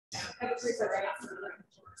Yeah.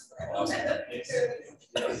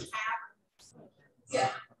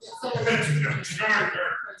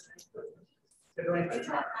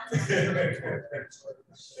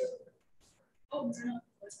 Oh, no.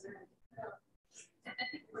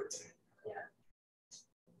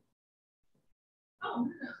 Oh,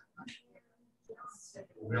 no.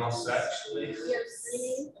 We all set?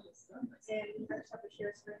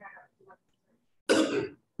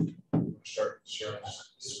 Sure.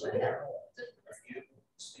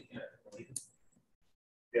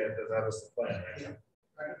 Yeah, because that was the plan,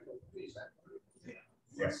 right?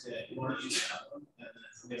 Yes. Yeah, you want to use that one, and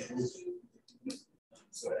then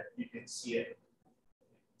so that you can see it.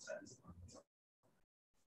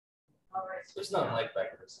 All right. There's nothing like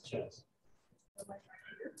back here.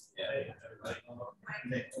 Yeah,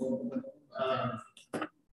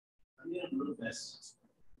 I'm going to move this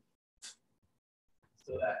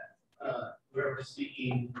so that whoever's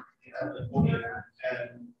speaking at the podium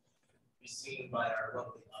can be seen by our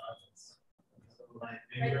lovely audience. So my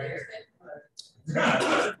finger here.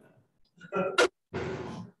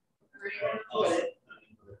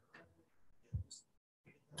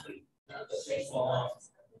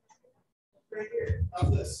 Right here.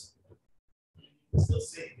 How's this? Still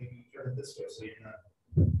see. Maybe you turn it this way so you're not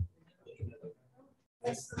looking at it.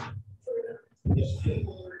 Yes.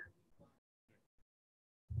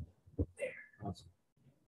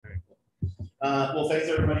 Well, thanks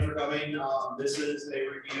everybody for coming. This is a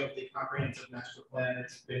review of the comprehensive master plan.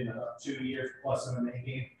 It's been about 2 years plus in the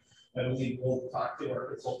making. I believe we'll talk to our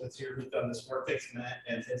consultants here who've done this work. It's Matt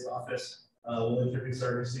and his office. We'll introduce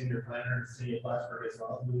our senior planner in the city of Plattsburgh as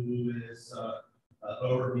well, who is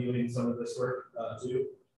overviewing some of this work too.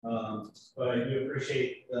 But I do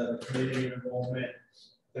appreciate the community involvement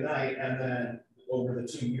tonight, and then over the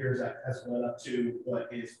 2 years that has led up to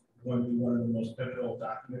what is going to be one of the most pivotal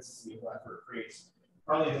documents the city of Plattsburgh creates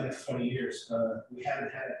probably in the next 20 years. We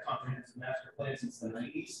haven't had a comprehensive master plan since the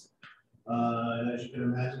 90s. And as you can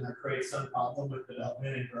imagine, that creates some problem with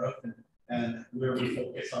development and growth and where we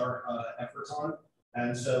focus our efforts on.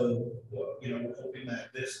 And so, you know, we're hoping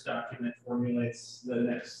that this document formulates the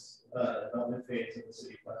next development phase of the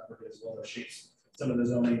city of Plattsburgh, as well as shapes some of the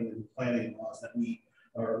zoning and planning laws that we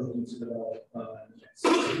are looking to develop in the next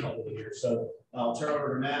couple of years. So I'll turn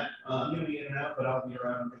over to Matt. I'm going to be in and out, but I'll be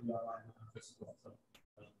around and be online as well. So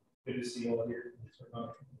good to see you all here. Thanks for coming.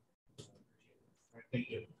 All right, thank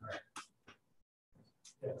you. All right.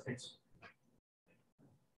 Yeah, thanks.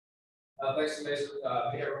 Thanks to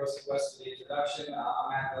Mayor West for the introduction.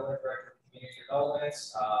 I'm Matt Miller, Director of Community Development.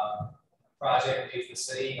 Project with the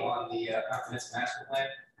city on the comprehensive master plan.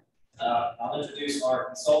 I'll introduce our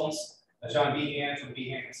consultants, John Behan from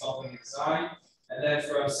Behan Consulting and Design, and then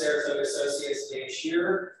from Saratoga Associates, Dave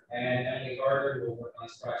Shearer and Emily Gardner, who will work on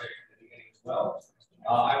this project from the beginning as well.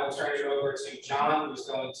 I will turn it over to John, who's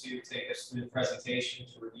going to take us through the presentation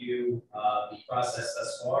to review the process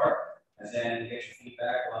thus far, and then get your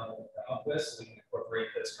feedback on what we've come up with so we can incorporate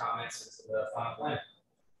those comments into the final plan.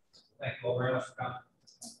 Thank you all very much for coming.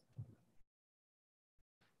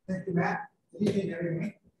 Thank you, Matt. Good evening,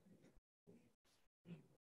 everyone.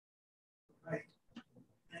 Right.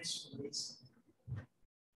 Thanks, Louise.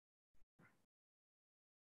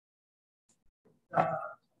 There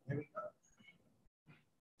we go.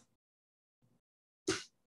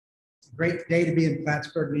 It's a great day to be in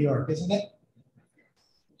Plattsburgh, New York, isn't it?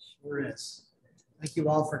 Sure is. Thank you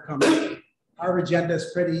all for coming. Our agenda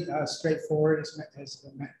is pretty straightforward, as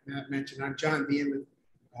Matt mentioned. I'm John Behan with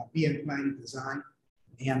Behan Planning Design.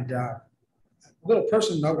 And a little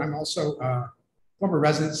personal note, I'm also a former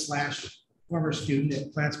resident / former student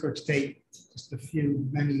at Plattsburgh State just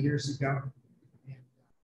many years ago.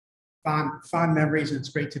 And fond memories, and it's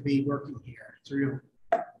great to be working here. It's a real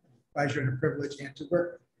pleasure and a privilege, and to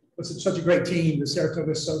work with such a great team. The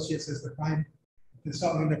Saratoga Associates is the prime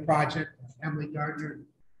consultant on the project. Emily Gardner,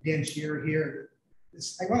 Dan Shearer here.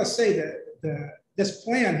 I want to say that this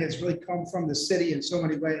plan has really come from the city in so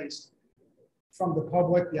many ways. From the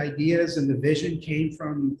public, the ideas and the vision came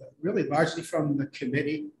from really largely from the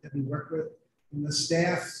committee that we work with, and the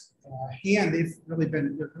staff. And they've really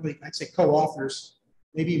been I'd say co-authors,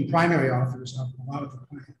 maybe even primary authors of a lot of the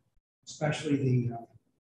plan, especially the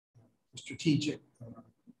strategic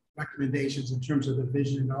recommendations in terms of the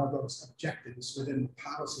vision and all those objectives within the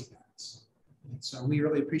policy guides. And so we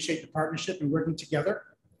really appreciate the partnership and working together.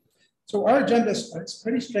 So our agenda is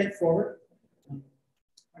pretty straightforward.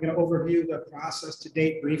 I'm going to overview the process to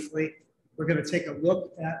date briefly. We're going to take a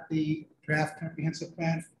look at the draft comprehensive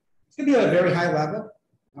plan. It's going to be at a very high level,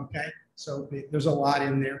 okay? So there's a lot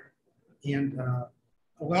in there. And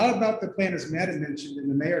a lot about the plan, as Matt had mentioned and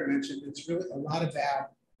the mayor mentioned, it's really a lot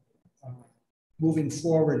about moving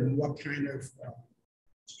forward and what kind of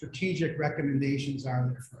strategic recommendations are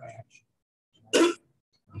there for action.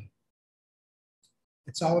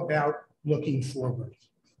 It's all about looking forward.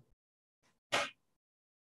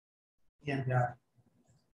 And I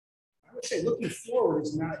would say looking forward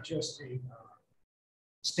is not just a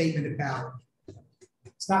statement about,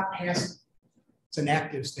 it's not passive, it's an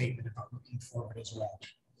active statement about looking forward as well.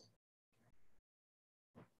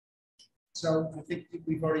 So I think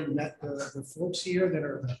we've already met the folks here that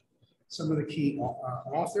are some of the key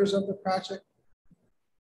authors of the project.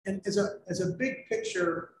 And as a big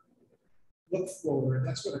picture look forward,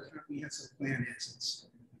 that's what a comprehensive plan is. It's,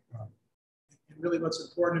 and really what's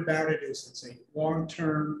important about it is it's a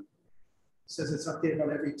long-term, says it's updated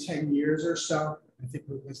about every 10 years or so. I think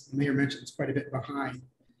as the mayor mentioned, it's quite a bit behind.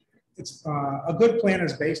 It's a good plan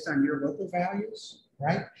is based on your local values,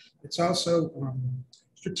 right? It's also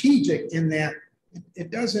strategic in that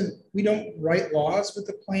it doesn't, we don't write laws with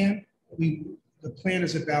the plan. The plan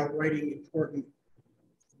is about writing important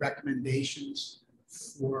recommendations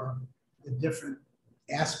for the different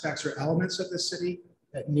aspects or elements of the city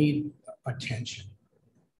that need attention.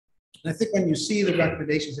 And I think when you see the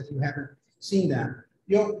recommendations, if you haven't seen them,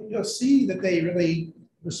 you'll see that they really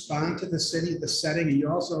respond to the city, the setting, and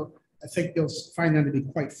you also, I think you'll find them to be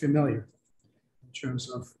quite familiar in terms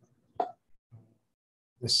of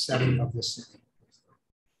the setting of the city.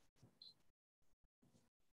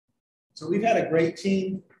 So we've had a great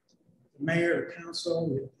team, the mayor, the council,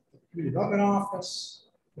 the community development office,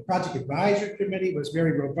 the project advisory committee was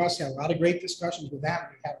very robust. We had a lot of great discussions with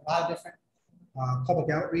that. We had a lot of different public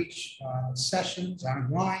outreach sessions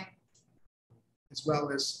online, as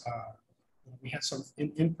well as we had some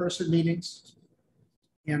in-person meetings.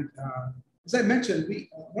 And as I mentioned,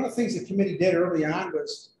 one of the things the committee did early on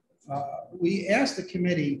was we asked the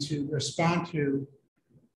committee to respond to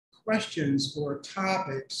questions or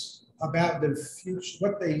topics about the future,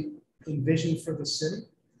 what they envision for the city.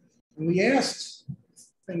 And we asked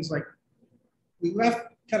things like, we left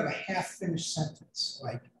kind of a half-finished sentence,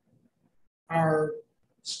 like our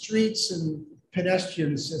streets and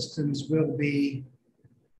pedestrian systems will be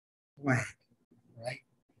blank, right?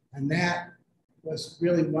 And that was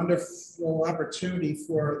really wonderful opportunity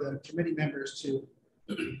for the committee members to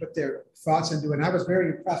put their thoughts into it. And I was very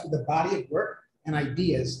impressed with the body of work and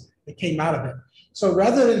ideas that came out of it. So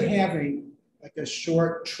rather than having like a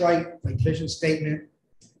short, trite, like vision statement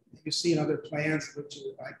you see in other plans, which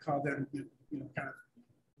I call them, kind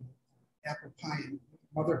of apple pie and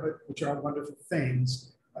motherhood, which are wonderful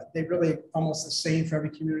things, they really almost the same for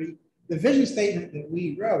every community. The vision statement that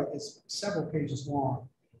we wrote is several pages long,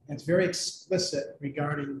 and it's very explicit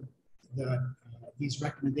regarding these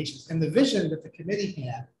recommendations. And the vision that the committee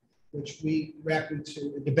had, which we wrapped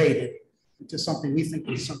into and debated into something we think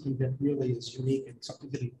is something that really is unique and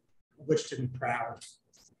something of which to be proud.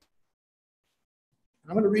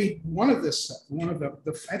 I'm going to read one of the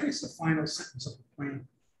I think it's the final sentence of the plan.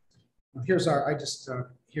 Here's our,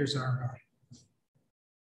 here's our,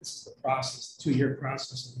 this is the process, 2-year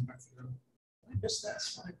process. I guess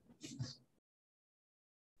that's fine.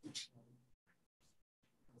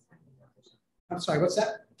 I'm sorry, what's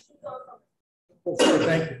that? Oh,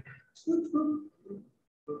 thank you.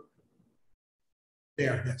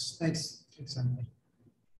 There, yes, thanks, Emily.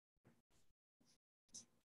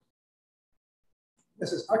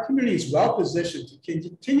 This is, our community is well positioned to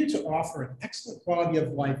continue to offer an excellent quality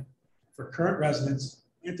of life for current residents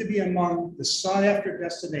and to be among the sought after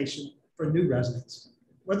destination for new residents.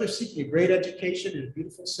 Whether seeking a great education in a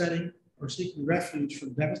beautiful setting or seeking refuge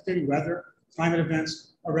from devastating weather, climate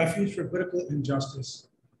events, or refuge from political injustice,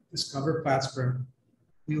 discover Plattsburgh.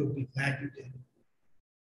 We will be glad you did.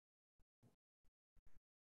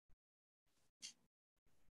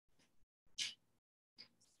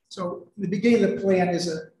 So the beginning of the plan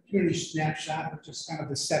is a community snapshot, which is kind of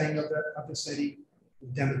the setting of the city,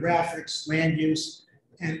 demographics, land use,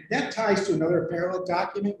 and that ties to another parallel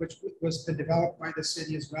document, which was developed by the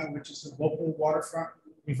city as well, which is the local waterfront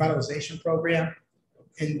revitalization program.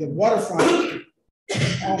 And the waterfront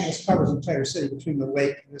almost covers the entire city between the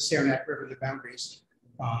lake and the Saranac River, the boundaries.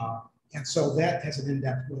 And so that has an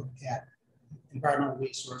in-depth look at environmental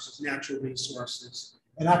resources, natural resources,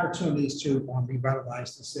 and opportunities to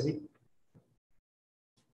revitalize the city.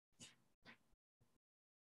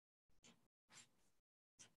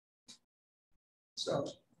 So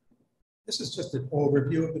this is just an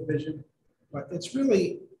overview of the vision, but it's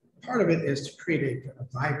really, part of it is to create a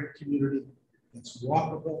vibrant community that's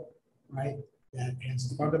walkable, right? That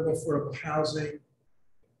has abundant affordable housing,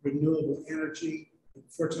 renewable energy,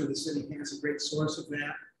 Fortunately, the city has a great source of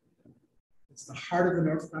that. It's the heart of the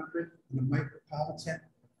North Country, and the micropolitan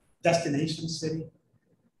destination city,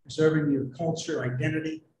 preserving your culture,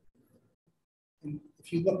 identity. And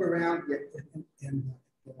if you look around and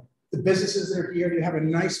the businesses that are here, you have a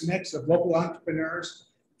nice mix of local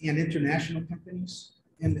entrepreneurs and international companies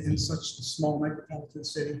in such a small micropolitan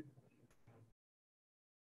city.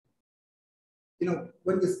 You know,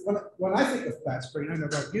 when I think of Plattsburgh, I don't know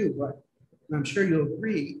about you, but I'm sure you'll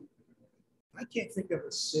agree, I can't think of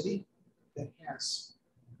a city that has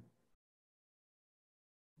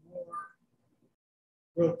more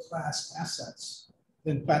world-class assets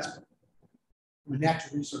than Plattsburgh from a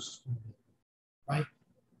natural resources point of view, right?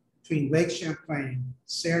 Between Lake Champlain,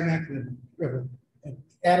 Saranac River, and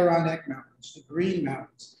Adirondack Mountains, the Green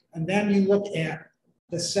Mountains, and then you look at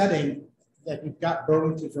the setting that you've got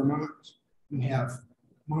Burlington, Vermont, you have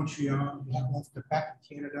Montreal, you have both Quebec,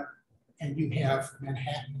 Canada, and you have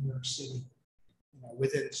Manhattan, New York City, you know,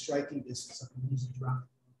 within striking distance of an easy drive,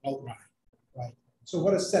 boat ride, right? So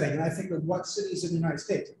what a setting, and I think of what cities in the United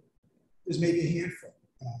States, there's maybe a handful.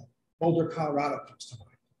 Boulder, Colorado comes to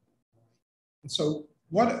mind. And so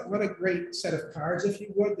what a great set of cards, if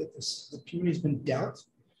you would, that the community's been dealt,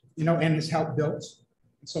 you know, and has helped build.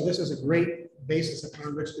 And so this is a great basis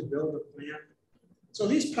upon which to build a plan. So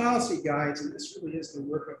these policy guides, and this really is the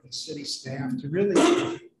work of the city staff to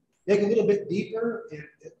really dig a little bit deeper and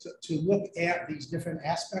to look at these different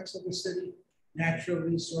aspects of the city: natural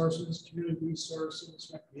resources, community resources,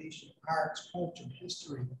 recreation, arts, culture,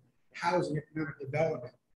 history, housing, economic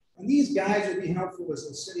development. And these guides will be helpful as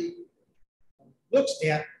the city looks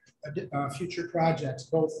at future projects,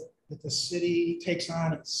 both that the city takes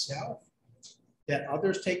on itself, that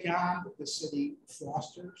others take on, that the city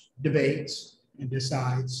fosters, debates, and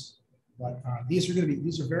decides. But these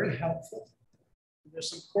are very helpful. There's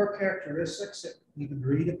some core characteristics that we've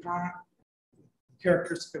agreed upon.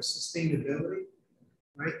 Characteristic of sustainability,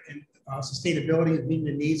 right? And sustainability is meeting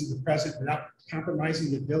the needs of the present without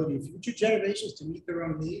compromising the ability of future generations to meet their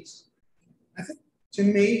own needs. I think, to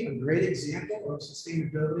me, a great example of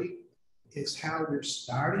sustainability is how we're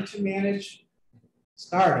starting to manage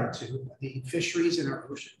the fisheries in our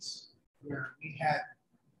oceans, where we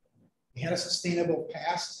had a sustainable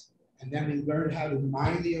past, and then we learned how to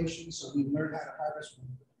mine the ocean, so we learned how to harvest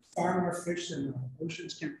far more fish than the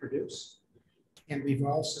oceans can produce. And we've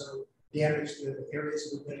also damaged the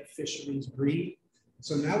areas where fisheries breed.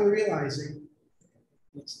 So now we're realizing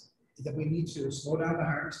that we need to slow down the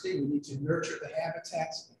harvesting, we need to nurture the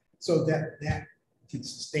habitats so that can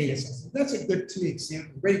sustain itself. That's a good, to me,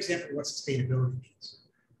 example, great example of what sustainability means.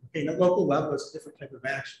 Okay, at local level, it's a different type of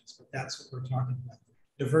actions, but that's what we're talking about.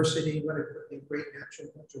 Diversity, what a great natural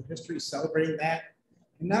cultural history, celebrating that.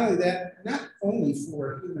 And not only that, not only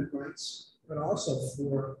for human rights, but also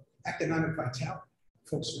for economic vitality.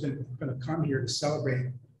 Folks are going to come here to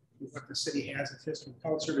celebrate what the city has in history,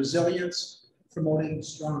 culture, resilience, promoting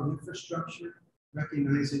strong infrastructure,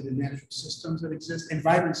 recognizing the natural systems that exist, and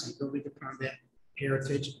vibrancy, building upon that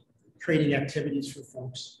heritage, creating activities for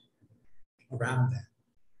folks around that.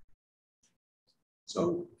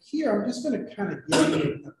 So here, I'm just going to kind of give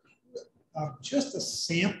you just a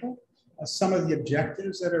sample of some of the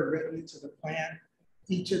objectives that are written into the plan.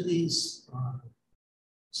 Each of these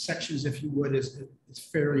sections, if you would, is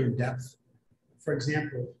fairly in depth. For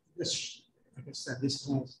example, this, like I said, these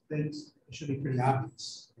things should be pretty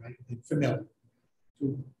obvious, right? And familiar.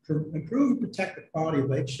 To improve and protect the quality of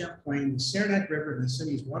Lake Champlain, the Saranac River, and the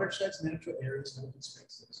city's watersheds, natural areas, and open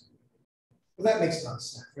spaces. Well, that makes a lot of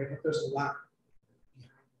sense, right? But there's a lot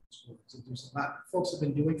behind those words. There's a lot folks have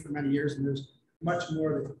been doing for many years, and there's much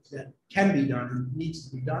more that can be done and needs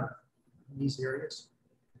to be done in these areas.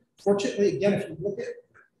 Fortunately, again, if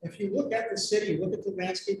you look at the city, you look at the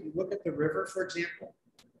landscape, you look at the river, for example,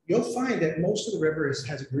 you'll find that most of the river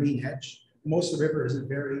has a green edge. Most of the river isn't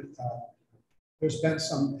very, there's been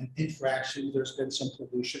some interaction, there's been some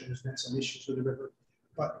pollution, there's been some issues with the river.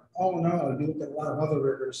 But all in all, you look at a lot of other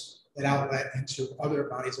rivers that outlet into other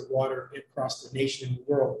bodies of water across the nation and the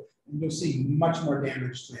world, and you'll see much more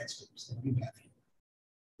damaged landscapes than we have here.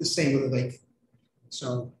 The same with the lake.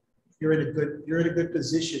 So you're in a good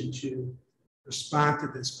position to respond to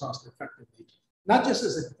this cost effectively, not just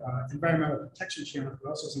as an environmental protection channel, but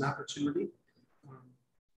also as an opportunity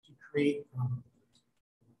to create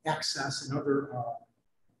access and other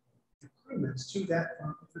improvements to that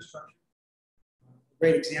infrastructure. A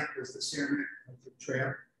great example is the Saranac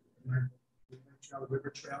Trail, the River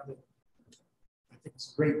Trail. That I think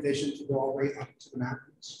it's a great vision to go all the way up to the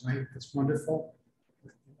mountains, right? It's wonderful. I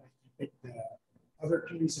think the other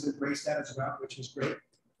communities have embraced that as well, which is great.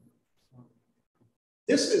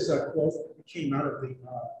 This is a quote that came out of the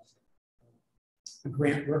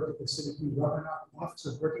grant work that the city government office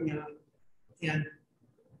is working on. And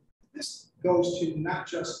this goes to not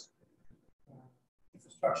just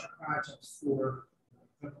infrastructure projects for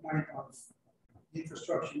the point of the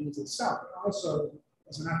infrastructure needs itself, but also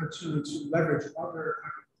as an opportunity to leverage other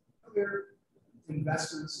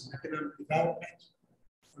investments in economic development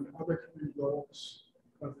from other community goals,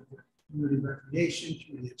 whether they're community recreation,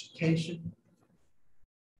 community education,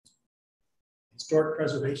 historic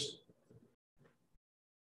preservation.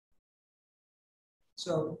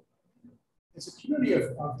 So it's a community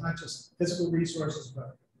of not just physical resources,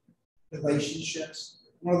 but relationships.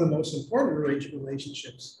 One of the most important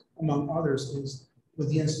relationships, among others, is with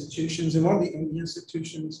the institutions. And one of the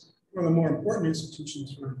institutions, one of the more important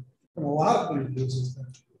institutions from a lot of point of views, is the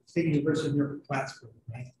State University of New York Plattsburgh,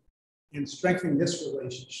 right? And strengthening this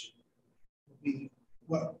relationship will be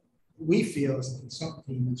what we feel as a consultant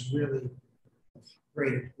team is really of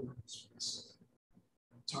great importance for us.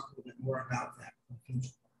 We'll talk a little bit more about that in the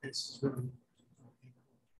future. This is really,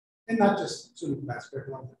 and not just SUNY Plattsburgh,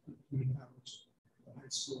 but also community college, high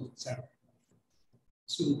schools, etc.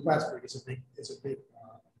 SUNY Plattsburgh is a big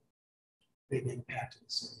impact to the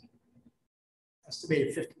city.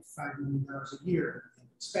 Estimated $55 million a year in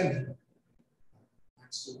spending on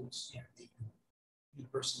schools and the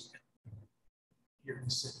university here in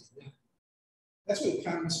the city. That's what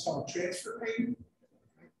economists call transfer payment.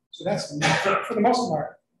 Right? So that's for the most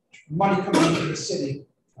part money coming into the city,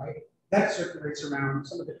 right? That circulates around.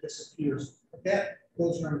 Some of it disappears, but that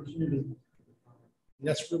goes around the community. And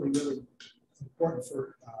that's really, really important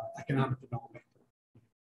for economic development.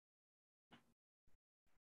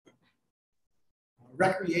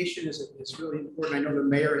 Recreation is really important. I know the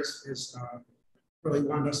mayor is really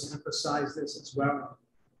wanted us to emphasize this as well.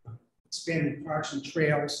 Expanding parks and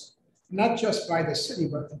trails, not just by the city,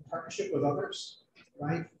 but in partnership with others,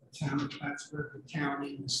 right? The town of Plattsburgh, the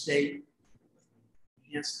county, the state,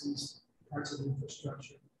 enhance these parts of the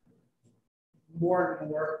infrastructure. More and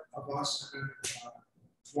more of us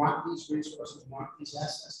want these resources, want these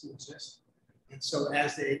assets to exist. And so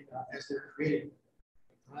as they're created,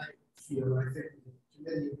 I think the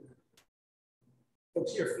committee,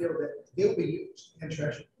 folks here feel that they'll be used and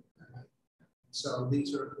treasured. Right? So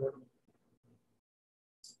these are important.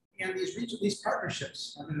 And these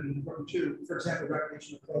partnerships are going to be important too. For example,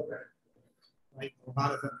 recreational program, right? A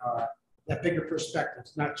lot of that bigger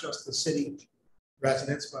perspective, not just the city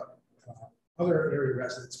residents, but other area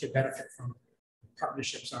residents can benefit from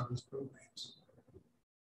partnerships on these programs.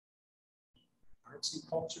 Arts and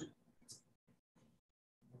culture.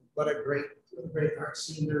 What a great art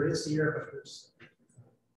scene there is here, but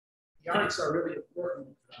the arts are really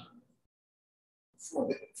important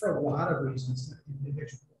for a lot of reasons.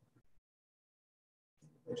 Individual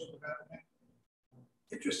development.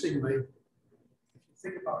 Interestingly, if you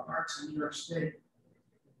think about arts in New York State,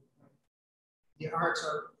 the arts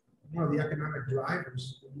are one of the economic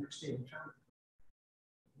drivers of New York State economy.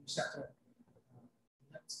 You just have to,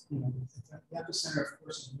 that's, the epicenter, of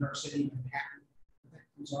course, is New York City, Manhattan. That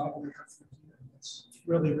comes all the way up through here. It's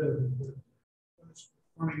really, really good.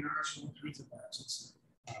 Performing arts and all kinds of arts. It's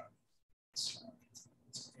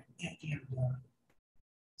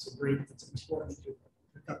important to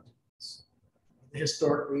pick up the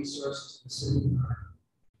historic resources of the city are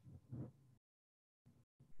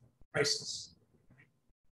priceless.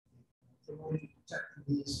 Promoting, protecting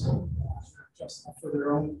these not just for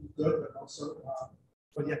their own good, but also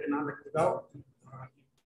for the economic development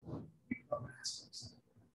aspects.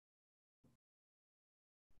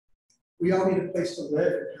 We all need a place to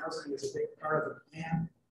live, and housing is a big part of the plan.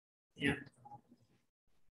 And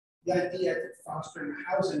the idea of fostering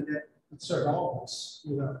housing that would serve all of us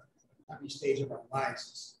through every stage of our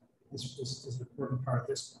lives is an important part of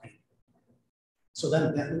this plan. So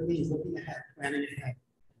then that means looking ahead, planning ahead,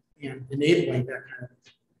 and enabling that kind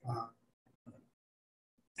of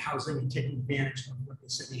housing and taking advantage of what the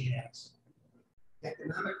city has. The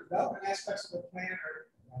economic development aspects of the plan are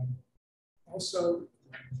also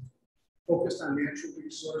focused on natural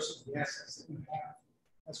resources, the assets that we have,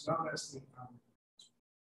 as well as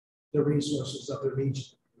the resources of the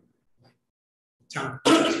region. The town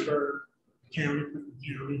of Pittsburgh, county.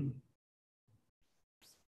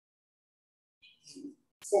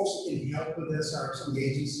 Folks that can help with this are some of the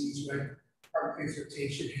agencies, right? Park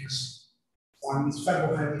Transportation has funds,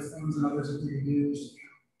 federal highway funds, and others that can be used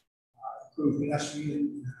to improve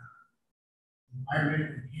pedestrian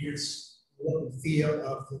environment, enhance the look and feel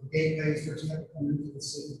of the gateways, for example, coming into the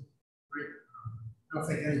city. Right? I don't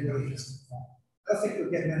think anybody has to fall. I don't think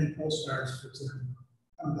we're getting any postcards, for example,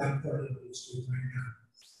 coming down 30th Street right now.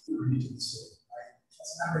 into the city, right?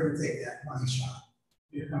 It's not going to take that money shot.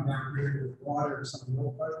 You come down here with water or something, no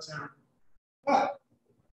part of town. But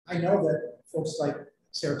I know that folks like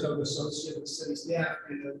Saratoga Associates, the city staff,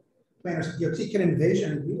 and the planners, DOT can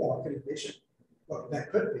envision, and you all can envision what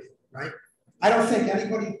that could be, right? I don't think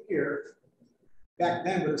anybody here back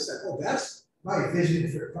then would have said, oh, that's my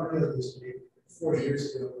vision for Cornelia used to be 40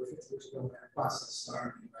 years ago or 50 years ago when that process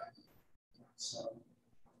started, right? So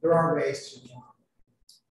there are ways to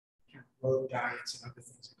road diets and other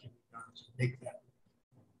things that can be done to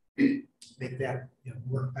make that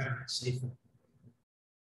work better and safer.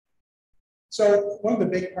 So one of the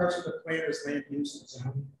big parts of the plan is land use and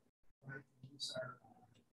zoning. Right?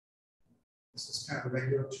 This is kind of a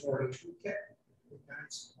regulatory toolkit,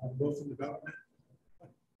 guys, both in development.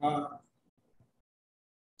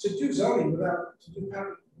 To do zoning without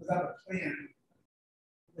a plan,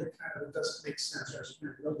 it doesn't make sense. Or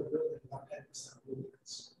you build a building without having some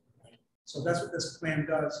movements. Right? So that's what this plan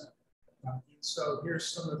does. So here's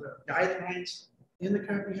some of the guidelines in the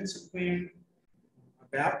comprehensive plan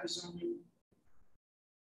about the zoning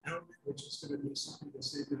element, which is going to be something the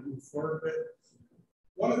city is going to move forward with.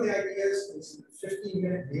 One of the ideas is a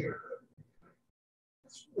 15-minute neighborhood.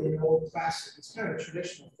 It's really an old classic. It's kind of a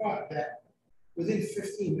traditional thought that within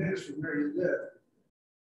 15 minutes from where you live,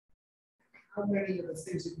 how many of the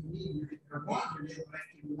things that you need or want in your daily life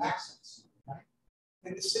can you access, right?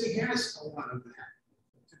 And the city has a lot of that.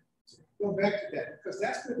 To go back to that, because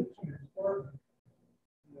that's going to become important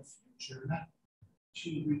in the future, not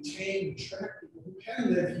to retain and attract people who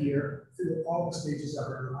can live here through all the stages of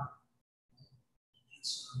their life.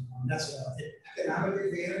 That's an economic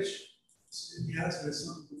advantage. Yeah, that's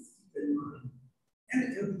something to keep in mind.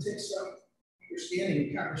 And it would take some understanding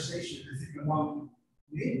and conversation, I think, among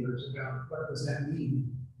neighbors about what does that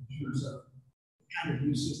mean in terms of the kind of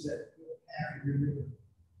uses that you have in your neighborhood.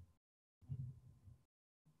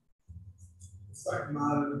 It's like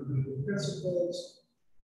modern principles.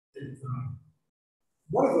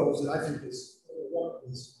 One of those that I think is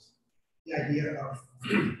the idea of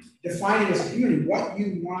defining as a community what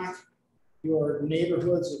you want your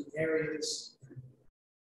neighborhoods and areas, and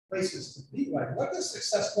places to be like. What does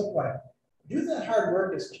success look like? Do that hard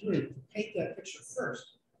work as a community to paint that picture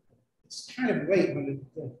first. It's kind of late when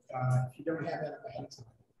if you don't have that ahead of time.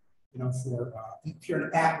 For if you're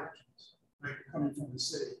an applicant, right, coming from the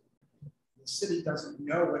city doesn't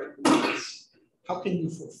know what it means. How can you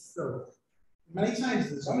fulfill it? Many times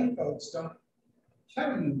the zoning codes don't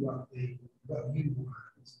tell you what you want.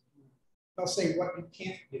 They'll say what you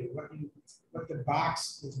can't do, what the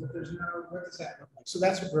box is, what there's no, what does that look like? So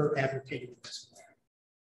that's what we're advocating for this plan,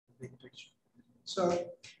 the big picture. So here's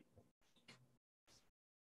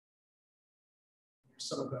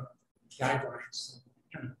some of the guidelines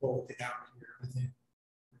kind of bolted out here, I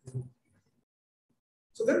think.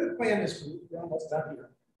 So then the plan is, we're almost done here.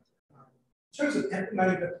 In terms of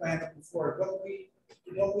implementing the plan looking forward,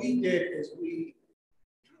 what we did is we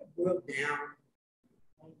kind of boiled down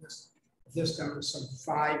this down to some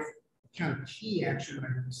 5 kind of key action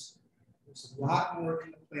items. There's a lot more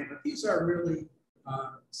in the plan, but these are really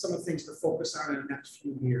some of the things to focus on in the next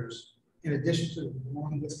few years, in addition to the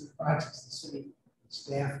long list of projects the city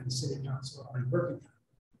staff and the city council are working on.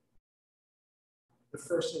 The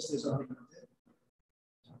first is the zoning update.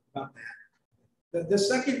 Talk about that. The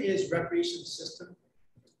second is recreation system,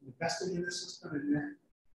 investing in the system, and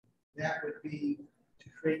that would be to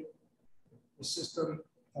create a system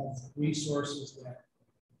of resources that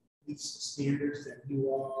meets the standards that you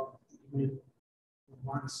all would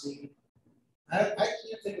want to see. I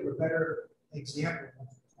can't think of a better example of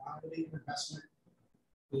quality investment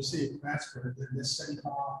for the city of Plattsburgh than this city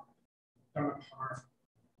hall, Donut Park,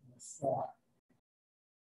 and the thought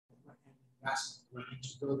of investment when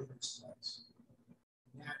each building is place.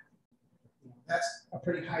 That's a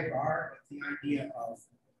pretty high bar, but the idea of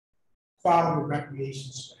quality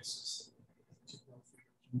recreation spaces to grow for your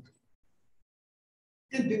community.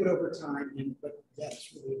 And do it over time, but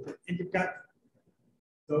that's really important. And you've got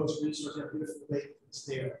those resources, that beautiful lake that's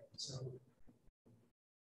there. So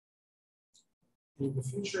in the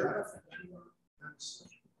future, I don't think anyone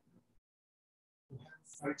will have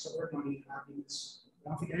fights over money and arguments. I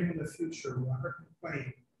don't think anyone in the future will ever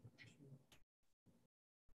complain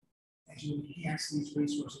as you enhance these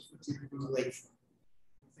resources, for example, from the lakefront.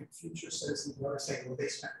 I think future citizens will say, well, they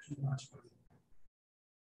spent too much money.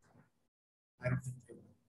 I don't think they will.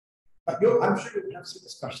 But I'm sure you'll have some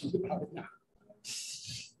discussions about it now.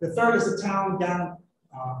 The third is the town-down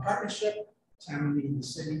partnership, town meeting the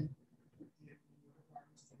city.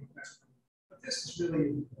 But this is really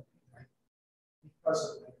important, right? Because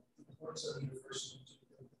of the importance of the university to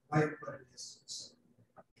build like what it is.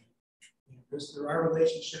 There are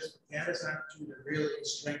relationships, but that is an opportunity to really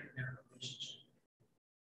strengthen that relationship.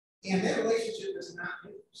 And that relationship is not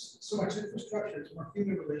so much infrastructure, it's more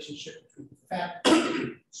human relationship between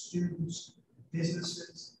faculty, students,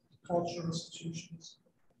 businesses, cultural institutions.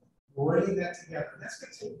 Bringing that together. That's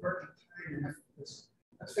going to take work and time and effort.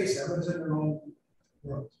 Let's face it, everyone's in their own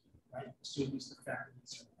world, right? The students, the faculty, and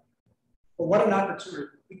so on. But what an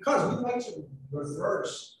opportunity, because we like to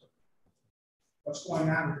reverse what's going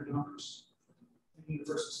on with the numbers in the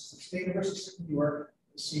university system. State University System of New York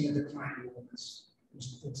is seeing a decline in enrollments.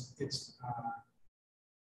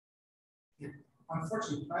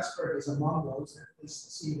 Unfortunately, Plattsburgh is among those that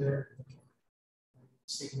see their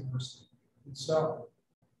state university. And so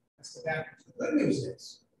that's the bad news. The good news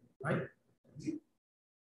is, right?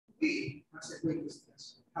 I said we is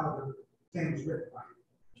this, how the thing was written by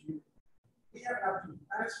you. We have an opportunity in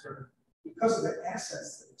Plattsburgh because of the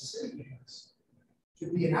assets that the city has to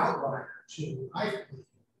be an outlier to, I believe,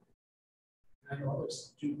 and I know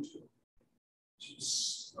others do too, to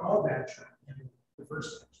stall that trend and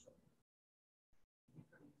reverse that trend.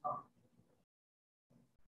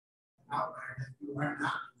 An outlier that you are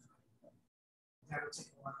not. That would take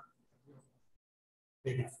a lot of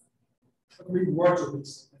big effort. But the rewards are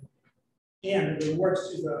these things. And the rewards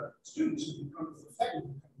to the students who become effective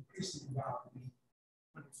become increasingly involved in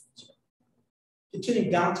wonderful. Continuing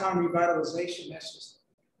downtown revitalization, that's just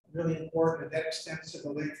really important. And that extends to the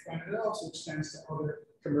lakefront. It also extends to other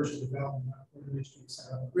commercial development,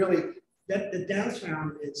 really, that the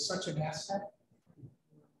downtown is such an asset.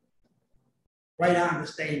 Right on to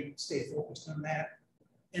stay focused on that.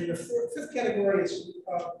 And the fifth category is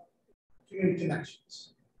community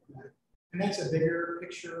connections. Right? And that's a bigger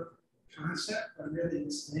picture concept, but really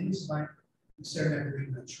it's things like instead of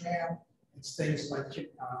having a trail, it's things like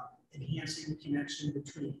enhancing the connection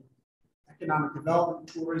between economic development,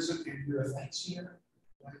 tourism, and your events here.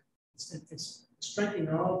 Right? It's strengthening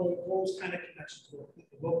all those kind of connections, both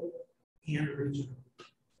local and regional.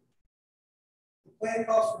 The plan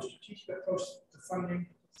calls for a strategic approach to funding.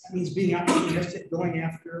 That means being optimistic, going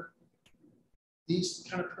after these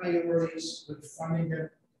kind of priorities with funding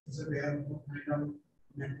that is available. I know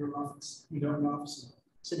member office, office,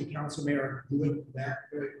 city council mayor are doing that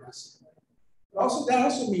very aggressively. But also, that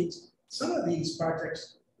also means some of these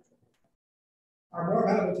projects are more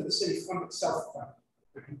relevant to the city fund itself.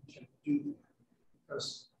 We can do that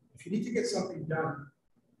because if you need to get something done,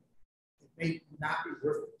 it may not be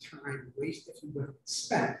worth the time waste if you would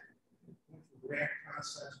spend. Grant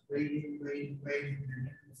process, rating, and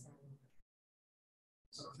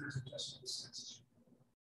sometimes it just makes sense,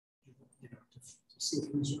 to see if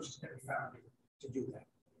resources can be found to do that.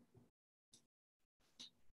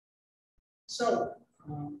 So,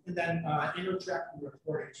 and then intertracting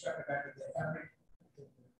reporting,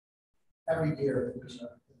 every year there's the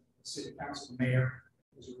city council, the mayor,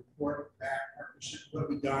 there's a report back, partnership, what have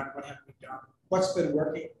we done, what haven't we done, what's been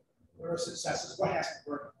working, what are successes, what hasn't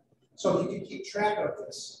worked. So you can keep track of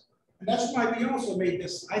this. And that's why we also made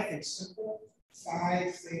this, I think, simple,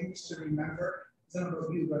 5 things to remember. I don't know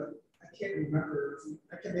if you, but I can't remember,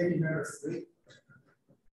 I can maybe remember 3.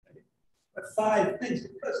 But 5 things,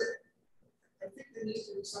 because I think there needs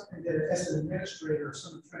to be something that as an administrator or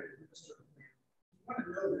someone trying to administer a plan, you want to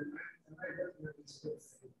know that I recommend these good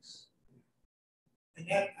things. And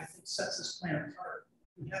that, I think, sets this plan apart.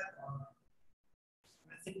 We have,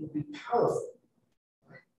 I think it would be powerful.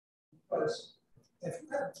 Because if you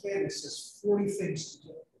have a plan that says 40 things to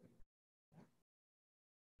do,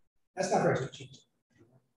 that's not very strategic.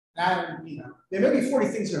 And there may be 40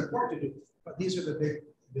 things that are important to do, but these are the big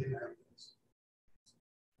ideas.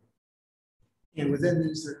 And within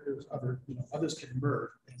these, there's other, others can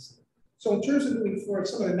merge. So in terms of moving forward,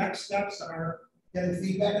 some of the next steps are getting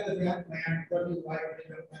feedback of the plan. What do you like?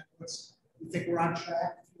 What's you think we're on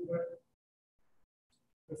track? If you would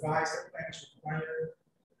revise the plan is required.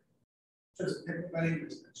 In terms of implementing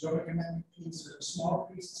the zoning amendment piece, there's a small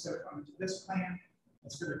piece that's going to come into this plan.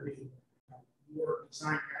 That's going to be more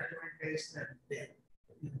design guideline based than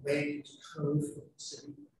land use code for the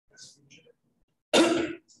city. That's future.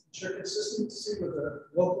 Ensure consistency with the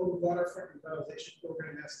local waterfront revitalization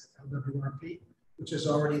program. That's the LWRP, which is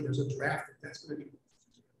already there's a draft that's going to be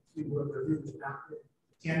we will review the document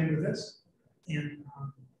tandem with this and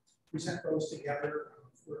present those together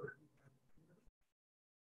for.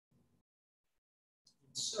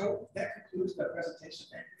 So that concludes the presentation.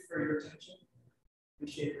 Thank you for your attention.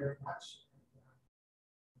 Appreciate it very much.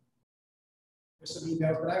 There's some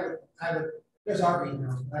emails, but I would there's our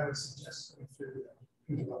emails, but I would suggest going through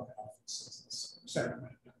the development office.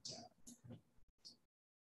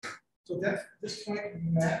 So that's this point,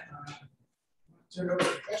 Matt, turn over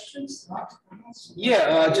to questions.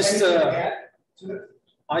 Yeah, just Anything to add to it?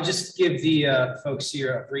 I'll just give the folks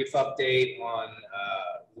here a brief update on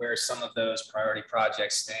where some of those priority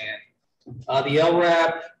projects stand. The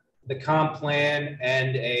LRAP, the comp plan,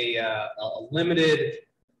 and a limited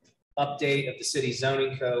update of the city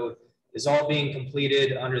zoning code is all being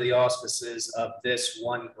completed under the auspices of this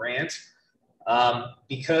one grant.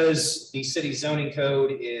 Because the city zoning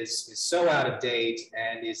code is so out of date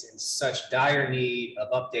and is in such dire need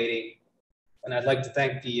of updating. And I'd like to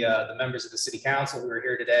thank the members of the city council who are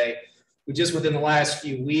here today, who just within the last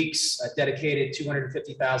few weeks dedicated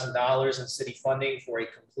 $250,000 in city funding for a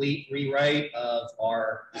complete rewrite of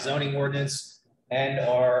our zoning ordinance and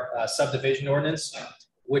our subdivision ordinance,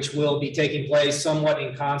 which will be taking place somewhat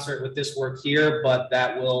in concert with this work here, but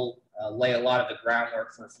that will lay a lot of the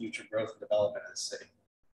groundwork for future growth and development in the city.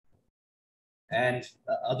 And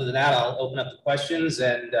other than that, I'll open up the questions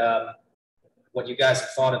and what you guys have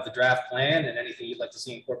thought of the draft plan and anything you'd like to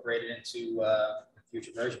see incorporated into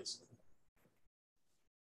future versions.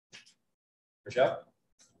 Rochelle?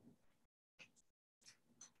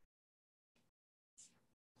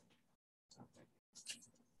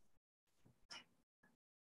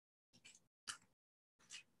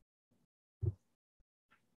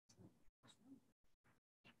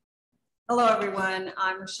 Hello, everyone.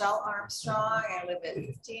 I'm Rochelle Armstrong. I live at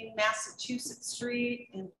 15 Massachusetts Street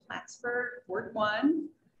in Plattsburgh, Ward 1.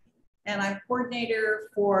 And I'm coordinator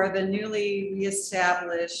for the newly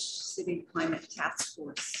reestablished City Climate Task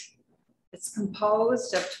Force. It's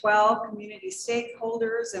composed of 12 community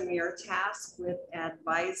stakeholders, and we are tasked with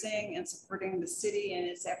advising and supporting the city in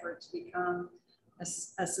its effort to become a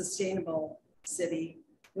sustainable city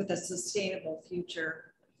with a sustainable future.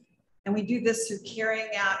 And we do this through carrying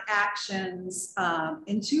out actions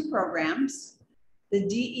in 2 programs, the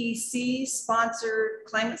DEC sponsored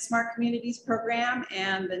Climate Smart Communities program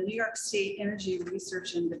and the New York State Energy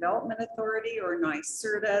Research and Development Authority, or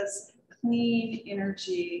NYSERDA's Clean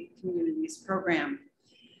Energy Communities program.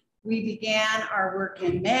 We began our work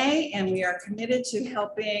in May, and we are committed to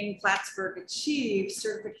helping Plattsburgh achieve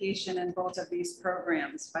certification in both of these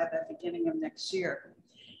programs by the beginning of next year.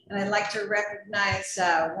 And I'd like to recognize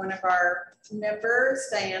one of our members,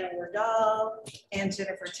 Diana Wardall and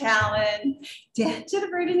Jennifer Talon.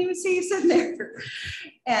 Jennifer, I didn't even see you sitting there.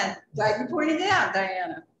 And glad you pointed it out,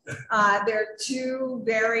 Diana. They're 2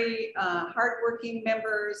 very hardworking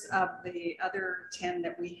members of the other 10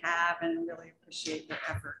 that we have, and really appreciate their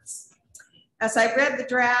efforts. As I read the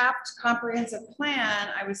draft comprehensive plan,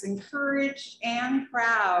 I was encouraged and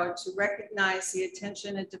proud to recognize the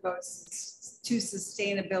attention it devotes to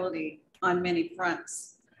sustainability on many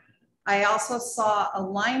fronts. I also saw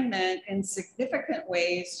alignment in significant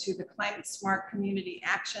ways to the Climate Smart Community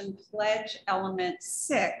Action Pledge Element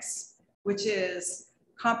 6, which is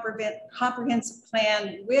comprehensive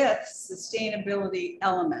plan with sustainability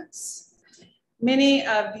elements. Many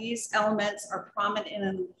of these elements are prominent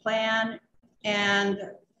in the plan,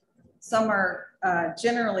 and some are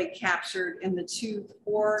generally captured in the 2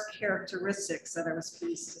 core characteristics that I was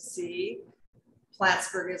pleased to see.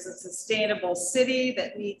 Plattsburgh is a sustainable city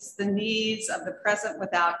that meets the needs of the present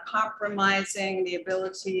without compromising the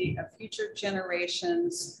ability of future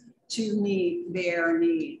generations to meet their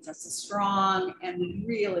needs. That's a strong and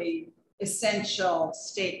really essential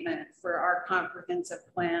statement for our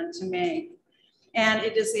comprehensive plan to make. And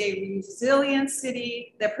it is a resilient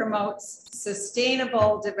city that promotes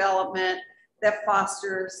sustainable development that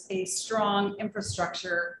fosters a strong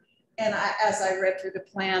infrastructure. And as I read through the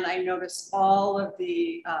plan, I noticed all of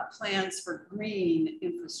the plans for green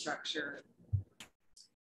infrastructure.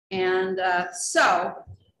 And so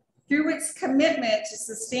through its commitment to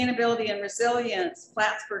sustainability and resilience,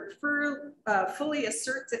 Plattsburgh fully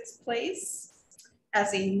asserts its place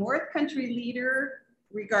as a North Country leader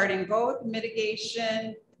regarding both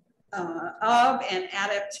mitigation of and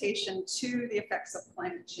adaptation to the effects of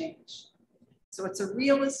climate change. So it's a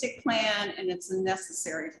realistic plan, and it's a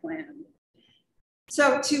necessary plan.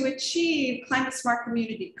 So to achieve Climate Smart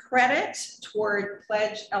Community credit toward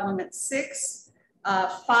Pledge Element 6,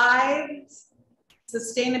 5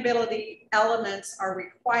 sustainability elements are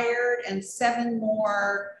required, and 7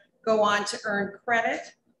 more go on to earn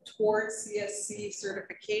credit towards CSC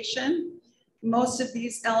certification. Most of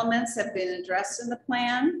these elements have been addressed in the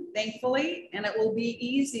plan, thankfully, and it will be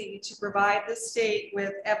easy to provide the state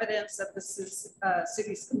with evidence of the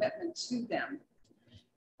city's commitment to them.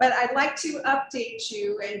 But I'd like to update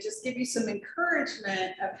you and just give you some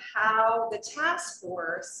encouragement of how the task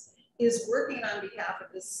force is working on behalf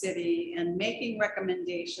of the city and making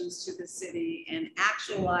recommendations to the city and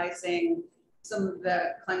actualizing some of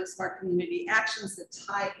the climate smart community actions that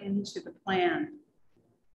tie into the plan.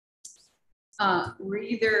 We're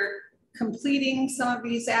either completing some of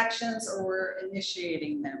these actions or we're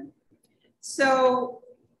initiating them. So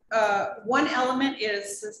one element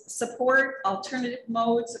is support alternative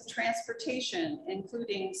modes of transportation,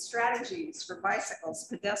 including strategies for bicycles,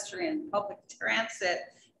 pedestrian, public transit,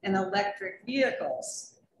 and electric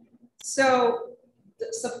vehicles. So the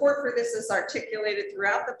support for this is articulated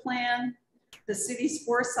throughout the plan. The city's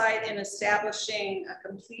foresight in establishing a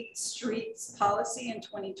complete streets policy in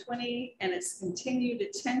 2020 and its continued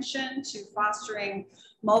attention to fostering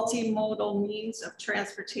multimodal means of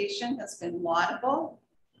transportation has been laudable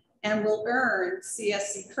and will earn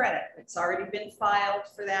CSC credit. It's already been filed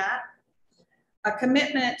for that. A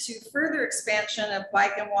commitment to further expansion of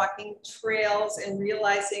bike and walking trails and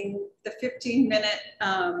realizing the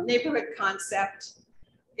 15-minute neighborhood concept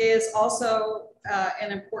is also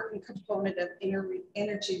an important component of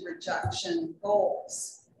energy reduction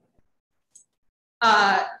goals.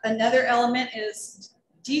 Another element is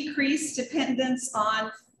decrease dependence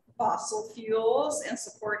on fossil fuels and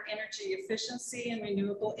support energy efficiency and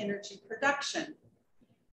renewable energy production.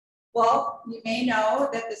 Well, you may know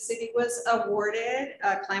that the city was awarded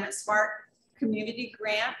a Climate Smart Community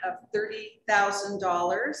Grant of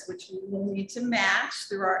 $30,000, which we will need to match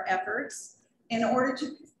through our efforts in order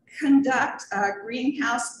to conduct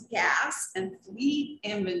greenhouse gas and fleet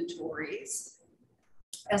inventories,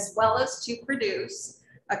 as well as to produce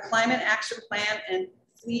a climate action plan and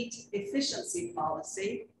fleet efficiency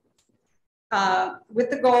policy with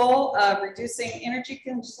the goal of reducing energy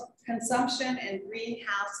consumption and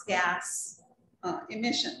greenhouse gas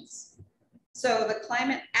emissions. So the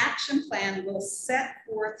climate action plan will set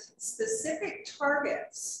forth specific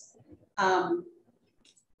targets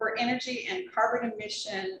for energy and carbon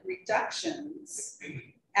emission reductions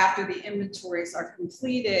after the inventories are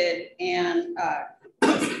completed and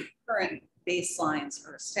current baselines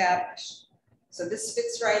are established. So this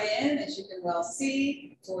fits right in, as you can well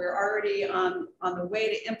see. So we're already on the way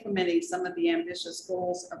to implementing some of the ambitious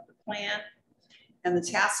goals of the plan. And the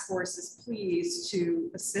task force is pleased to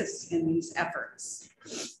assist in these efforts.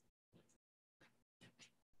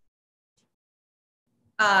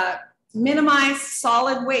 Minimize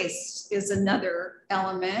solid waste is another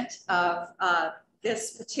element of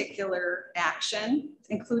this particular action,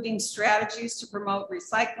 including strategies to promote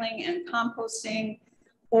recycling and composting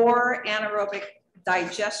or anaerobic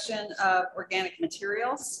digestion of organic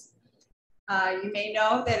materials. You may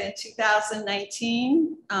know that in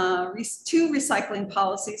 2019, two recycling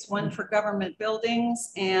policies, one for government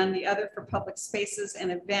buildings and the other for public spaces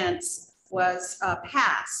and events, was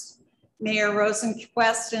passed. Mayor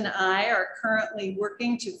Rosenquist and I are currently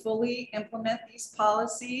working to fully implement these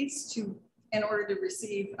policies in order to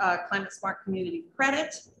receive Climate Smart Community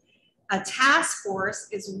credit. A task force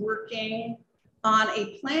is working on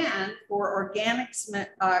a plan for organics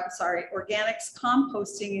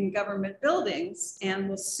composting in government buildings and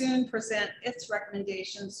will soon present its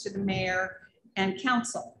recommendations to the mayor and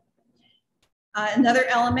council. Another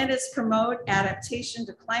element is promote adaptation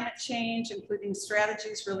to climate change, including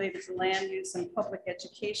strategies related to land use and public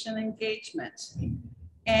education engagement.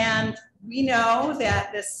 And we know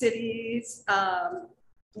that the city's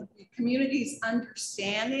community's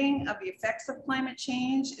understanding of the effects of climate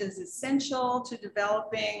change is essential to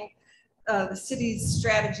developing the city's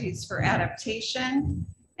strategies for adaptation.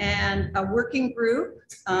 And a working group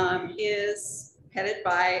is headed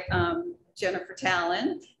by Jennifer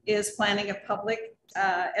Tallon, is planning a public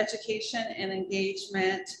education and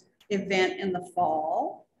engagement event in the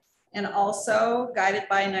fall. And also guided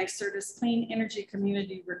by NYSERDA's Clean Energy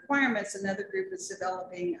Community Requirements, another group is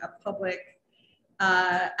developing a public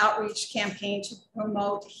outreach campaign to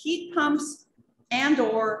promote heat pumps and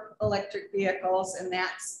or electric vehicles. And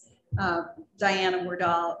that's Diana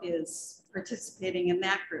Wardall is participating in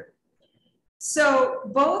that group. So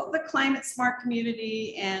both the Climate Smart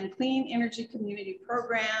Community and Clean Energy Community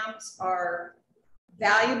programs are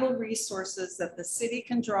valuable resources that the city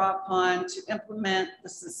can draw upon to implement the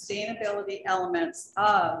sustainability elements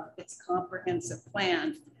of its comprehensive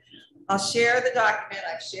plan. I'll share the document.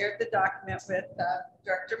 I've shared the document with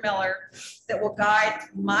Director Miller that will guide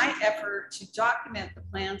my effort to document the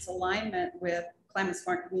plan's alignment with Climate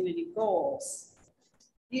Smart Community goals.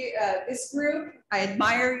 This group, I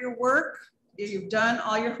admire your work. You've done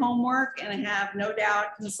all your homework and have no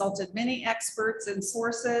doubt consulted many experts and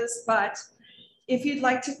sources, but If you'd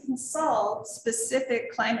like to consult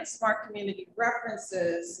specific climate smart community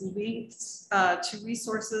references, links to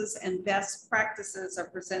resources and best practices are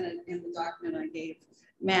presented in the document I gave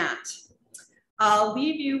Matt. I'll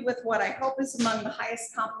leave you with what I hope is among the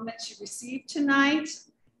highest compliments you received tonight.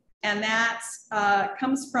 And that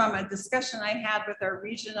comes from a discussion I had with our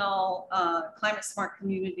regional climate smart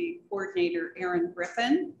community coordinator, Erin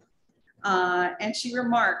Griffin. And she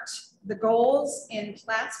remarked, the goals in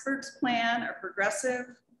Plattsburgh's plan are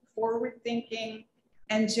progressive, forward-thinking,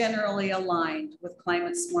 and generally aligned with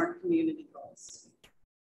climate smart community goals.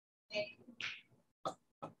 Thank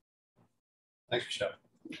you. Thanks, Michelle.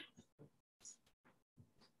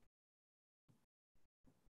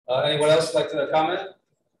 Anyone else like to comment?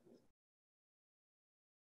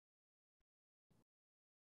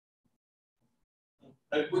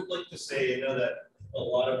 I would like to say, I know that a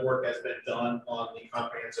lot of work has been done on the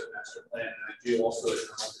comprehensive master plan, and I do also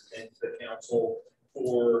thank the council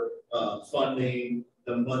for funding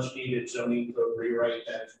the much needed zoning code rewrite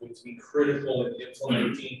that is going to be critical in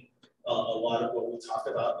implementing a lot of what we talked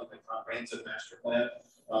about in the comprehensive master plan.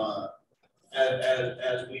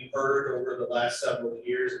 As we've heard over the last several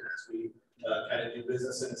years, and as we kind of do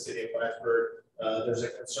business in the city of Plattsburgh, there's a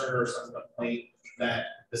concern or some complaint that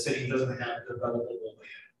the city doesn't have developable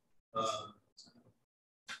land.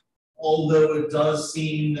 Although it does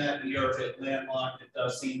seem that we are a bit landlocked, it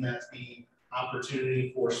does seem that the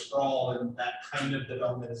opportunity for sprawl and that kind of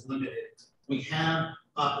development is limited. We have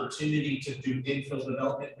opportunity to do infill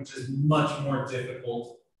development, which is much more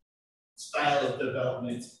difficult style of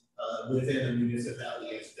development within a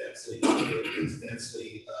municipality as densely packed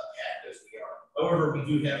as we are. However, we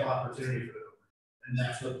do have opportunity for it, and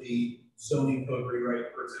that's what the zoning code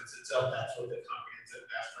rewrite presents itself. That's what the comprehensive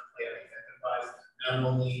master plan identifies.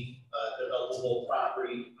 Not only developable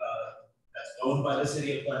property that's owned by the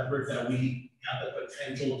city of Plattsburgh that we have the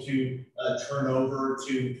potential to turn over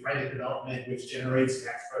to private development, which generates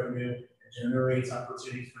tax revenue and generates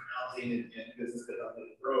opportunities for housing and business development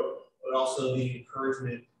and growth, but also the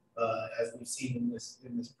encouragement, as we've seen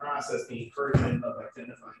in this process, the encouragement of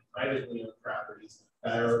identifying privately owned properties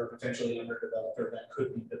that are potentially underdeveloped or that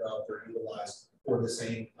could be developed or utilized for the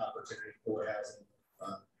same opportunity for housing,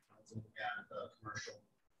 and commercial.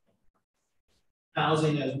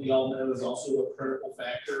 Housing, as we all know, is also a critical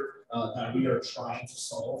factor that we are trying to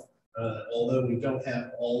solve. Although we don't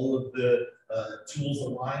have all of the tools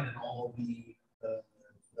aligned and all of the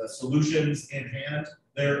solutions in hand,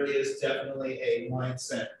 there is definitely a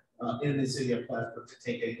mindset in the city of Plattsburgh to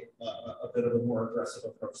take a bit of a more aggressive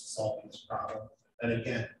approach to solving this problem. And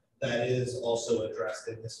again, that is also addressed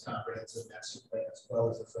in this comprehensive master plan as well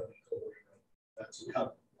as the zoning code to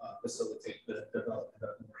help facilitate the development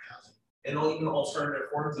of more housing. And even alternative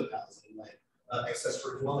forms of housing, like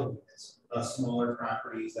accessory dwelling units, smaller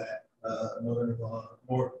properties that mother-in-law,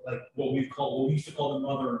 more like what we used to call the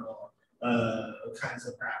mother-in-law kinds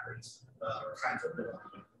of properties or kinds of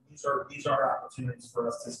development. These are opportunities for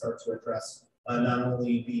us to start to address not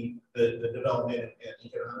only the development and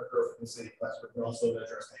economic growth in the city of Plattsburgh, but also to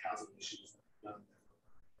address the housing issues.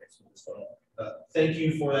 Thank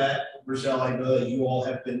you for that, Rochelle. I know that you all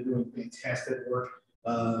have been doing fantastic work.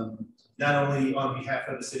 Not only on behalf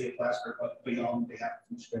of the city of Plattsburgh, but on behalf of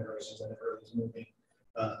future generations and the early movement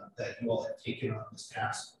that you all have taken on this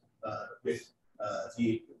task with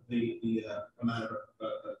the amount of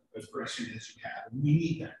aggression that you have. And we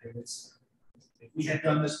need that. If we had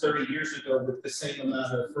done this 30 years ago with the same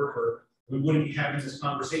amount of fervor, we wouldn't be having this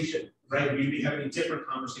conversation, right? We'd be having a different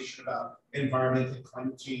conversation about environment and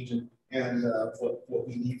climate change and what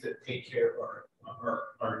we need to take care of our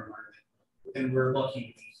environment. And we're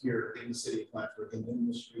lucky to be here in the city of Plattsburgh and in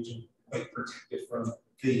this region, quite protected from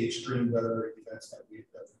the extreme weather events that we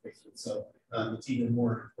face with. So it's even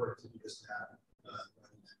more important to do this now than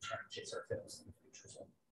trying to chase our tails in the future.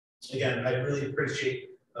 So again, I really appreciate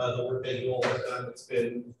the work that you all have done. It's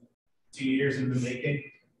been 2 years in the making,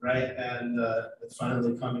 right? And it's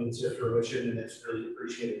finally coming to fruition, and it's really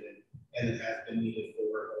appreciated. And it has been needed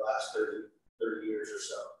for the last 30 years or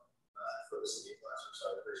so for the city of Plattsburgh. So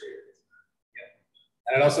I appreciate it.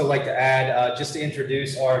 And I'd also like to add, just to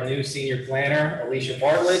introduce our new senior planner, Alicia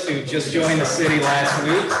Bartlett, who just joined the city last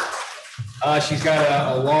week. She's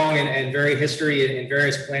got a long and varied history in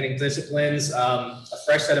various planning disciplines. A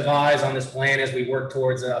fresh set of eyes on this plan as we work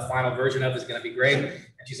towards a final version of it is going to be great.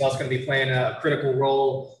 And she's also going to be playing a critical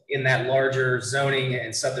role in that larger zoning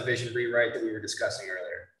and subdivision rewrite that we were discussing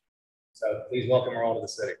earlier. So please welcome her all to the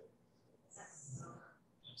city.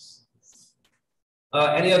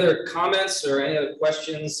 Any other comments or any other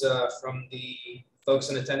questions from the folks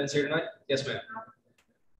in attendance here tonight? Yes, ma'am.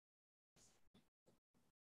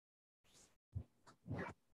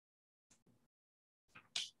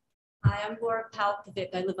 Hi, I'm Laura Palkovic.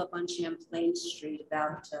 I live up on Champlain Street,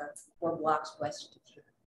 about 4 blocks west of here.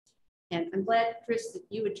 And I'm glad, Chris, that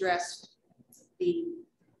you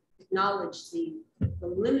acknowledged the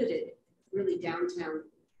limited, really downtown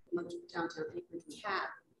acreage we have.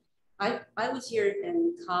 I was here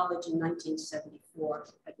in college in 1974.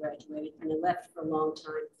 I graduated and I left for a long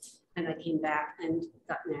time, and I came back and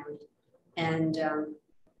got married. And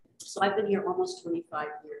so I've been here almost 25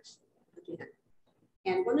 years again.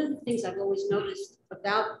 And one of the things I've always noticed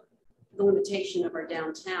about the limitation of our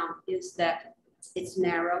downtown is that it's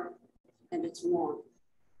narrow and it's long.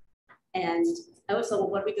 And I always thought, well,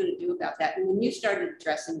 what are we going to do about that? And when you started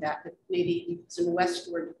addressing that maybe some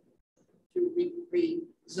westward through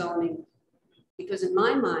rezoning, because in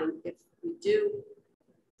my mind, if we do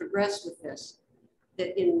progress with this,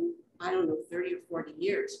 that in, I don't know, 30 or 40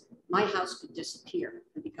 years, my house could disappear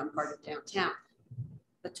and become part of downtown.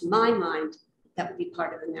 But to my mind, that would be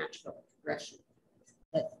part of the natural progression.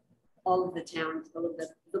 That all of the towns, all of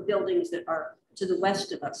the buildings that are to the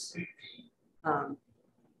west of us,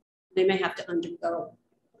 they may have to undergo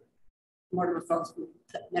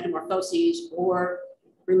metamorphoses or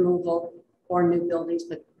removal or new buildings,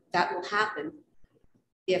 but that will happen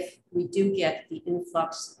if we do get the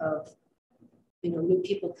influx of new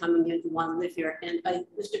people coming in who want to live here. And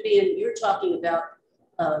Mr. Bean, you're talking about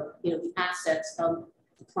the assets of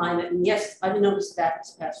the climate. And yes, I've noticed that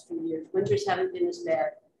this past few years. Winters haven't been as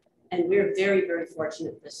bad. And we're very, very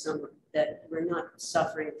fortunate this summer that we're not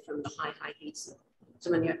suffering from the high heats of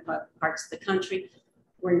so many other parts of the country.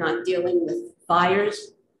 We're not dealing with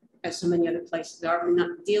fires as so many other places are. We're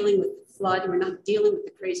not dealing with flood. We're not dealing with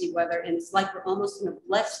the crazy weather. And it's like we're almost in a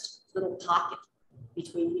blessed little pocket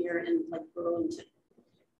between here and like Burlington.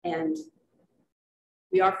 And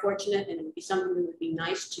we are fortunate, and it would be something that would be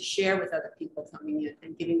nice to share with other people coming in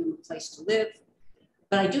and giving them a place to live.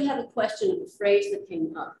 But I do have a question of a phrase that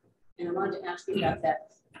came up, and I wanted to ask you about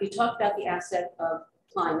that. You talked about the asset of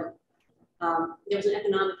climate. There's an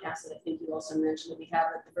economic asset, I think you also mentioned, that we have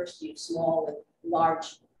a diversity of small and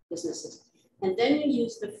large businesses. And then you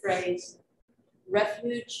use the phrase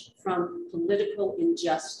refuge from political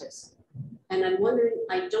injustice. And I'm wondering,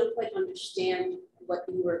 I don't quite understand what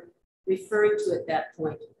you were referring to at that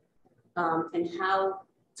point, and how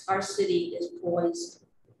our city is poised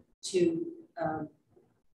to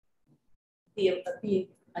be,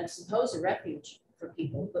 I suppose, a refuge for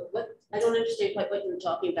people. But I don't understand quite what you were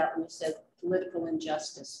talking about when you said political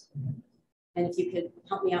injustice. And if you could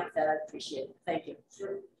help me out with that, I'd appreciate it. Thank you.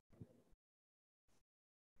 Sure.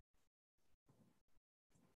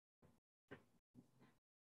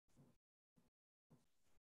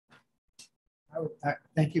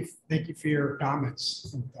 Thank you for your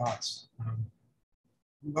comments and thoughts.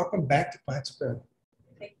 Welcome back to Plattsburgh.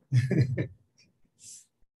 Maybe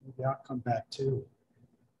I'll come back too.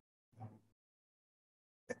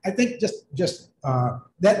 I think that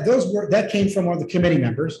came from one of the committee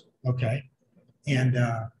members, okay, and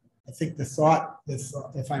I think the thought,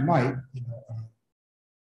 if I might,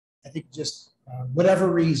 I think just whatever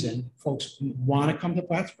reason folks want to come to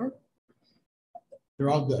Plattsburgh, they're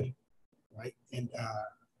all good. Right, and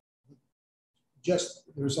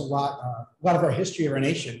there's a lot of our history of our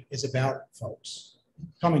nation is about folks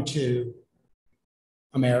coming to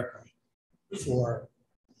America for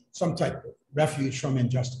some type of refuge from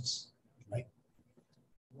injustice, right?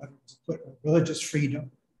 Whether it's religious freedom,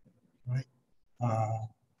 right,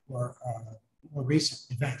 or more recent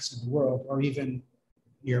events in the world, or even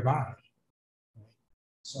nearby. Right?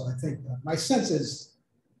 So I think my sense is,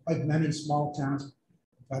 like many small towns,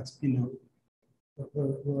 that's,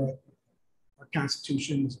 our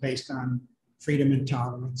Constitution is based on freedom and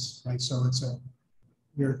tolerance, right? So it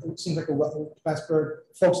seems like Plattsburgh,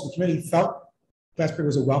 folks in the community felt Plattsburgh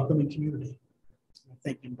was a welcoming community. I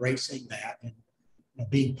think embracing that and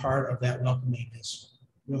being part of that welcoming is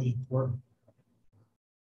really important.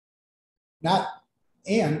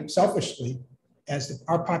 And selfishly, as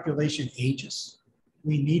our population ages,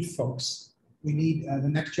 we need folks. We need the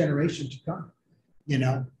next generation to come.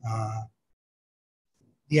 The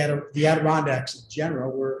Adirondacks in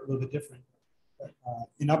general were a little bit different.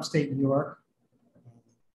 In upstate New York,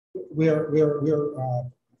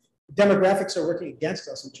 demographics are working against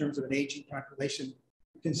us in terms of an aging population.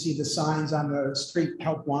 You can see the signs on the street,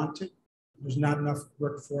 help wanted. There's not enough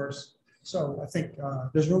workforce. So I think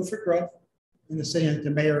there's room for growth in the city. And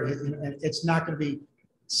the mayor, it's not going to be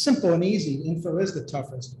simple and easy. Info is the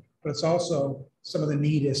toughest, but it's also some of the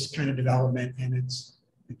neatest kind of development, and it's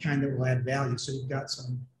the kind that will add value. So you've got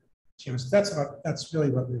some chance. That's really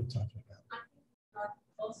what we were talking about. I think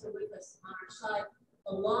also with us on our side,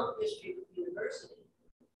 a long history with the university,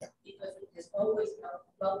 because has always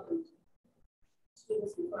welcomed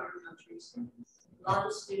students from foreign countries. A lot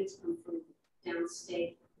of students come from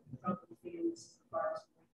downstate, from families as far as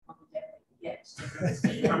on the day. Yes.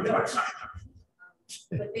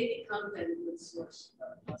 But they become then a good source of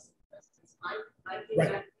positive presence. I think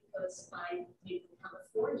Right. that because I came from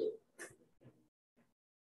California.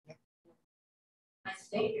 I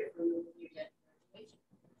stayed here for a little year after graduation.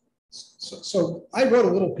 So I wrote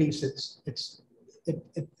a little piece. It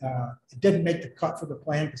didn't make the cut for the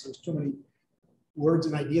plan because there's too many words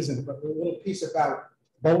and ideas in it, but a little piece about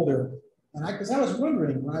Boulder. And because I was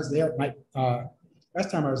wondering when I was there,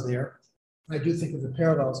 last time I was there, I do think of the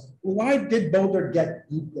parallels. Well, why did Boulder get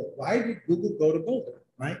Google? Why did Google go to Boulder,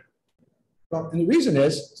 right? Well, and the reason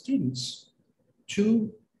is students,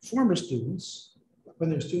 two former students, when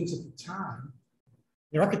they were students at the time,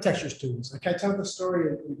 they're architecture students. Can I tell the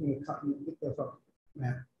story?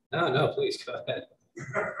 Man. No, please go ahead.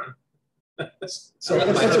 So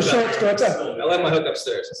it's a short story. I left my hook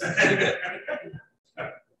upstairs.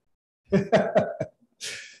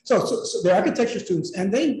 So they're architecture students,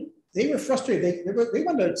 and they were frustrated. They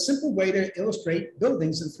wanted a simple way to illustrate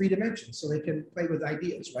buildings in 3 dimensions so they can play with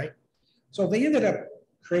ideas, right? So they ended up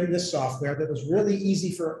creating this software that was really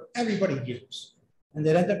easy for everybody to use. And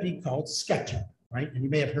that ended up being called SketchUp, right? And you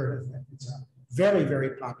may have heard of it. It's a very,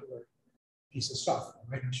 very popular piece of software,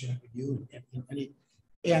 right? I'm sure with you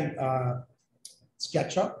and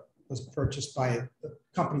SketchUp was purchased by the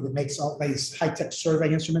company that makes all these high-tech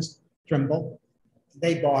survey instruments, Trimble.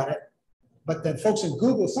 They bought it. But then folks in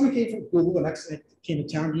Google, someone came from Google, the next came to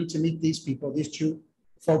town, you need to meet these people. These 2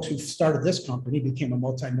 folks who started this company became a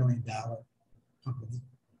multi-million-dollar company.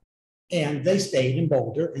 And they stayed in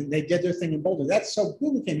Boulder and they did their thing in Boulder. That's so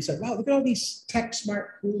Google came and said, wow, look at all these tech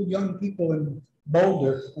smart, cool young people in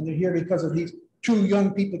Boulder. And they're here because of these 2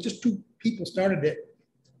 young people, just 2 people started it.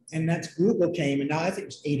 And that's Google came. And now I think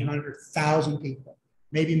it's 800,000 people,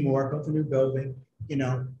 maybe more, built a new building, you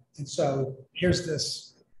know. And so here's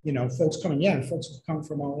this, you know, folks coming in, folks have come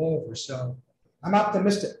from all over. So I'm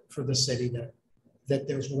optimistic for the city that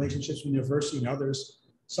there's relationships with university and others,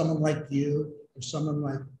 someone like you or someone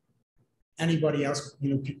like anybody else,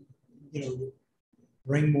 you know,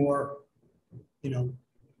 bring more, you know,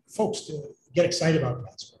 folks to get excited about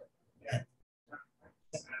Plattsburgh. Yeah.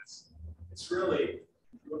 It's really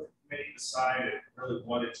what the committee decided really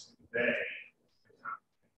wanted to convey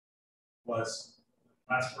was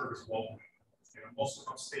Plattsburgh is welcoming. You know, most of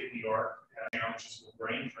upstate New York have challenges with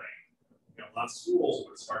brain drain. You know, a lot of schools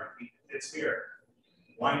would start keeping kids here.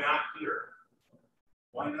 Why not here?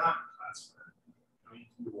 Why not Plattsburgh? I mean, you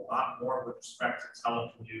can do a lot more with respect to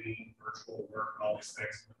telecommuting, virtual work, and all these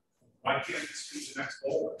things. Why can't this be the next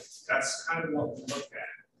Boulder? That's kind of what we look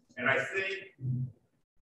at. And I think,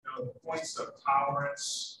 you know, the points of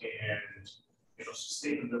tolerance and, you know,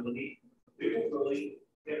 sustainability, they will really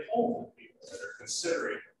hit home with people that are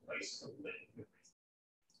considering a place to live.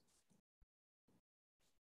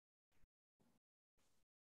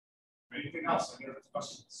 Anything else? Any other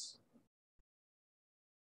questions?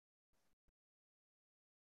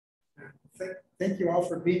 Thank you all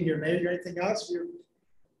for being here. Maybe anything else?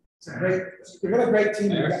 It's a great, what a great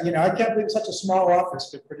team. You know, I can't believe such a small office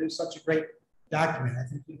could produce such a great document. I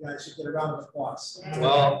think you guys should get a round of applause.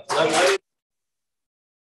 Well,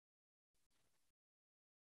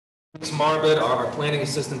 Marvin, our planning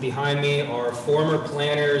assistant behind me, our former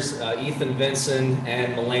planners, Ethan Vinson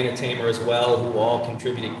and Milena Tamer as well, who all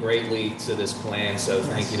contributed greatly to this plan. So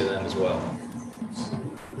thank you to them as well.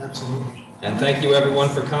 Absolutely. And thank you everyone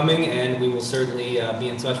for coming, and we will certainly be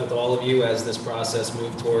in touch with all of you as this process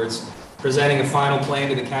moves towards presenting a final plan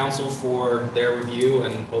to the council for their review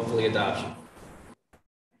and hopefully adoption.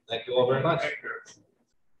 Thank you all very much.